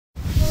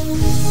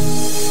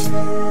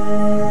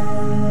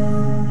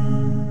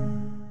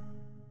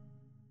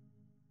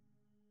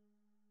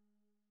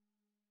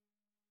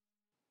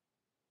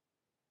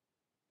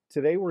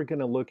Today we're going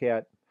to look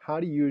at how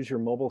to use your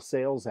mobile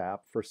sales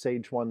app for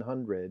Sage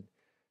 100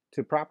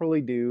 to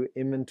properly do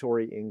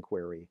inventory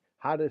inquiry,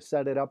 how to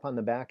set it up on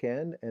the back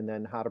end, and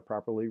then how to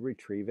properly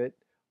retrieve it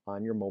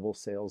on your mobile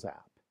sales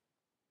app.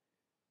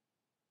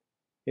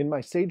 In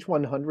my Sage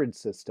 100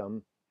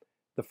 system,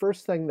 the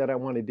first thing that I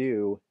want to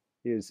do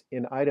is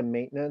in item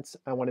maintenance,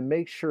 I want to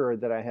make sure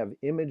that I have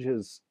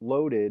images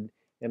loaded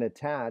and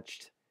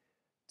attached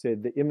to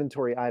the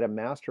inventory item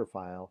master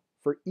file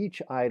for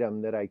each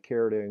item that I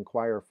care to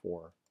inquire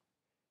for.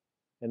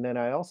 And then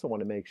I also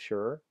want to make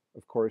sure,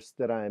 of course,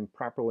 that I'm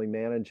properly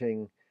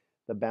managing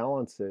the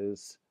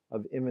balances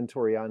of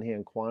inventory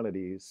on-hand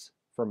quantities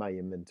for my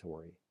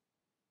inventory.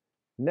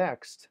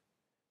 Next,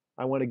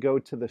 I want to go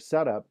to the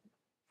setup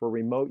for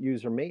remote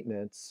user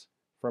maintenance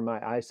for my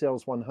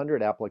iSales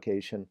 100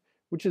 application,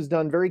 which is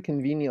done very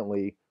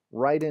conveniently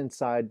right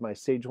inside my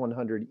Sage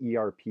 100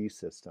 ERP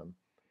system.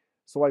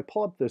 So I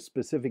pull up the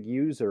specific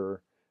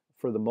user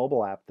for the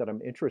mobile app that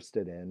I'm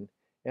interested in,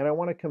 and I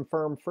want to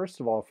confirm, first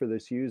of all, for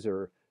this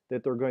user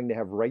that they're going to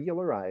have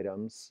regular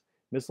items,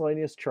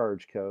 miscellaneous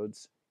charge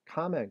codes,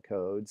 comment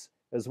codes,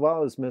 as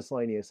well as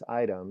miscellaneous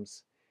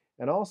items.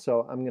 And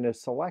also, I'm going to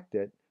select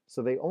it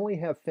so they only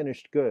have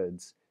finished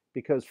goods,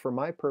 because for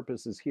my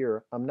purposes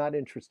here, I'm not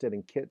interested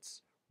in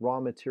kits, raw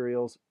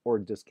materials, or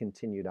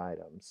discontinued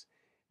items.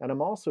 And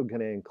I'm also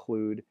going to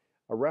include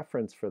a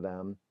reference for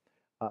them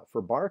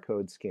for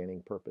barcode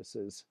scanning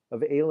purposes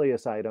of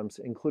alias items,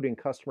 including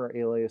customer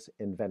alias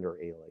and vendor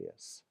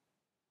alias.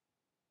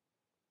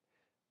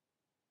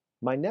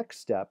 My next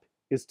step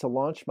is to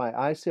launch my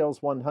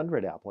iSales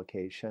 100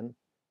 application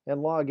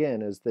and log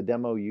in as the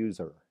demo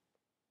user.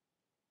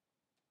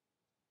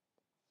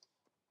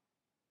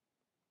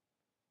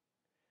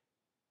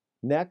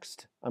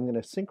 Next, I'm going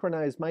to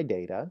synchronize my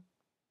data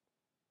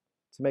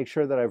to make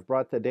sure that I've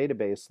brought the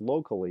database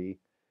locally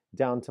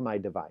down to my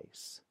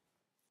device.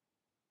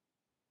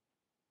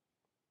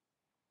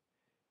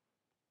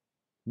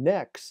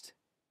 Next,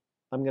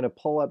 I'm going to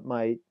pull up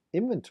my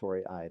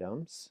inventory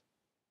items,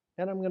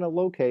 and I'm going to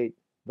locate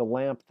the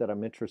lamp that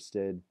I'm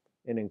interested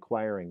in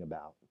inquiring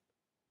about.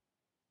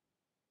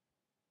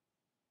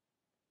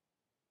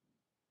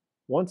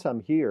 Once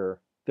I'm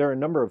here, there are a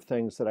number of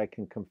things that I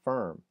can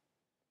confirm.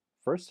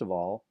 First of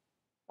all,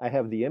 I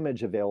have the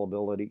image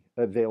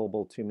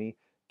available to me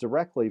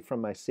directly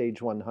from my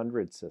Sage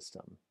 100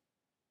 system.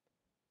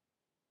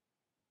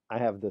 I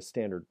have the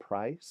standard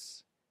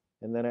price,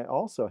 and then I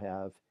also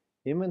have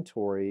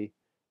inventory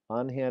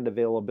on-hand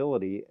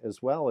availability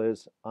as well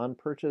as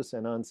on-purchase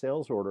and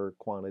on-sales order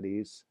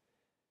quantities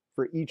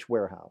for each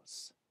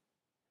warehouse.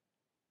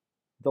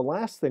 The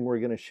last thing we're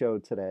going to show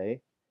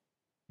today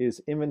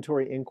is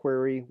inventory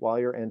inquiry while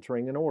you're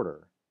entering an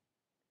order.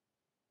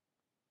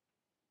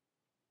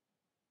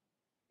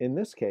 In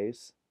this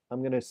case,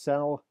 I'm going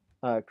to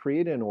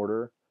create an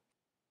order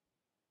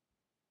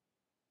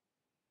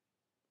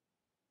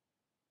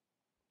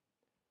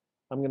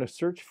I'm going to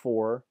search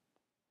for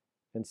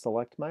and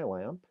select my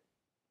lamp.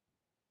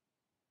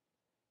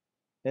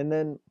 And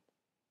then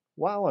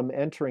while I'm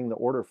entering the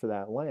order for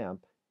that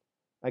lamp,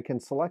 I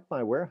can select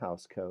my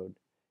warehouse code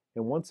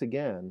and once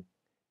again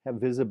have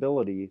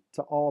visibility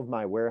to all of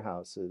my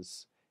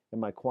warehouses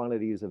and my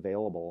quantities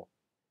available,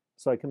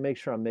 so I can make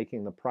sure I'm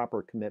making the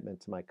proper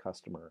commitment to my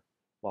customer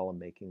while I'm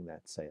making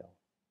that sale.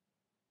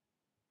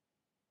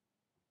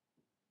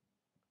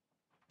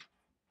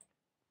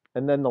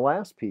 And then the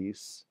last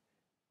piece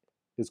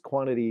is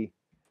quantity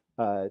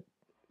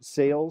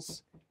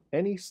sales.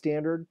 Any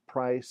standard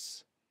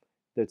price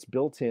that's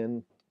built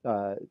in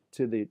to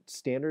the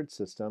standard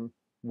system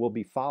will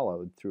be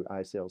followed through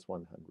iSales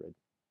 100.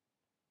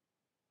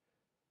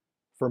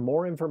 For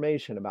more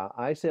information about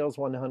iSales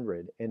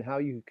 100 and how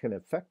you can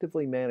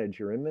effectively manage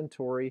your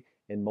inventory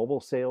and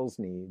mobile sales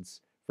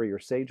needs for your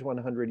Sage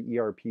 100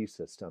 ERP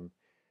system,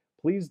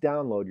 please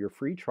download your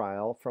free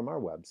trial from our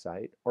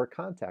website or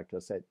contact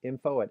us at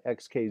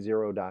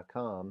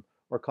info@xkzero.com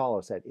or call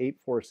us at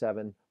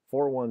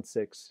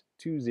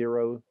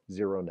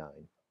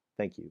 847-416-2009.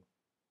 Thank you.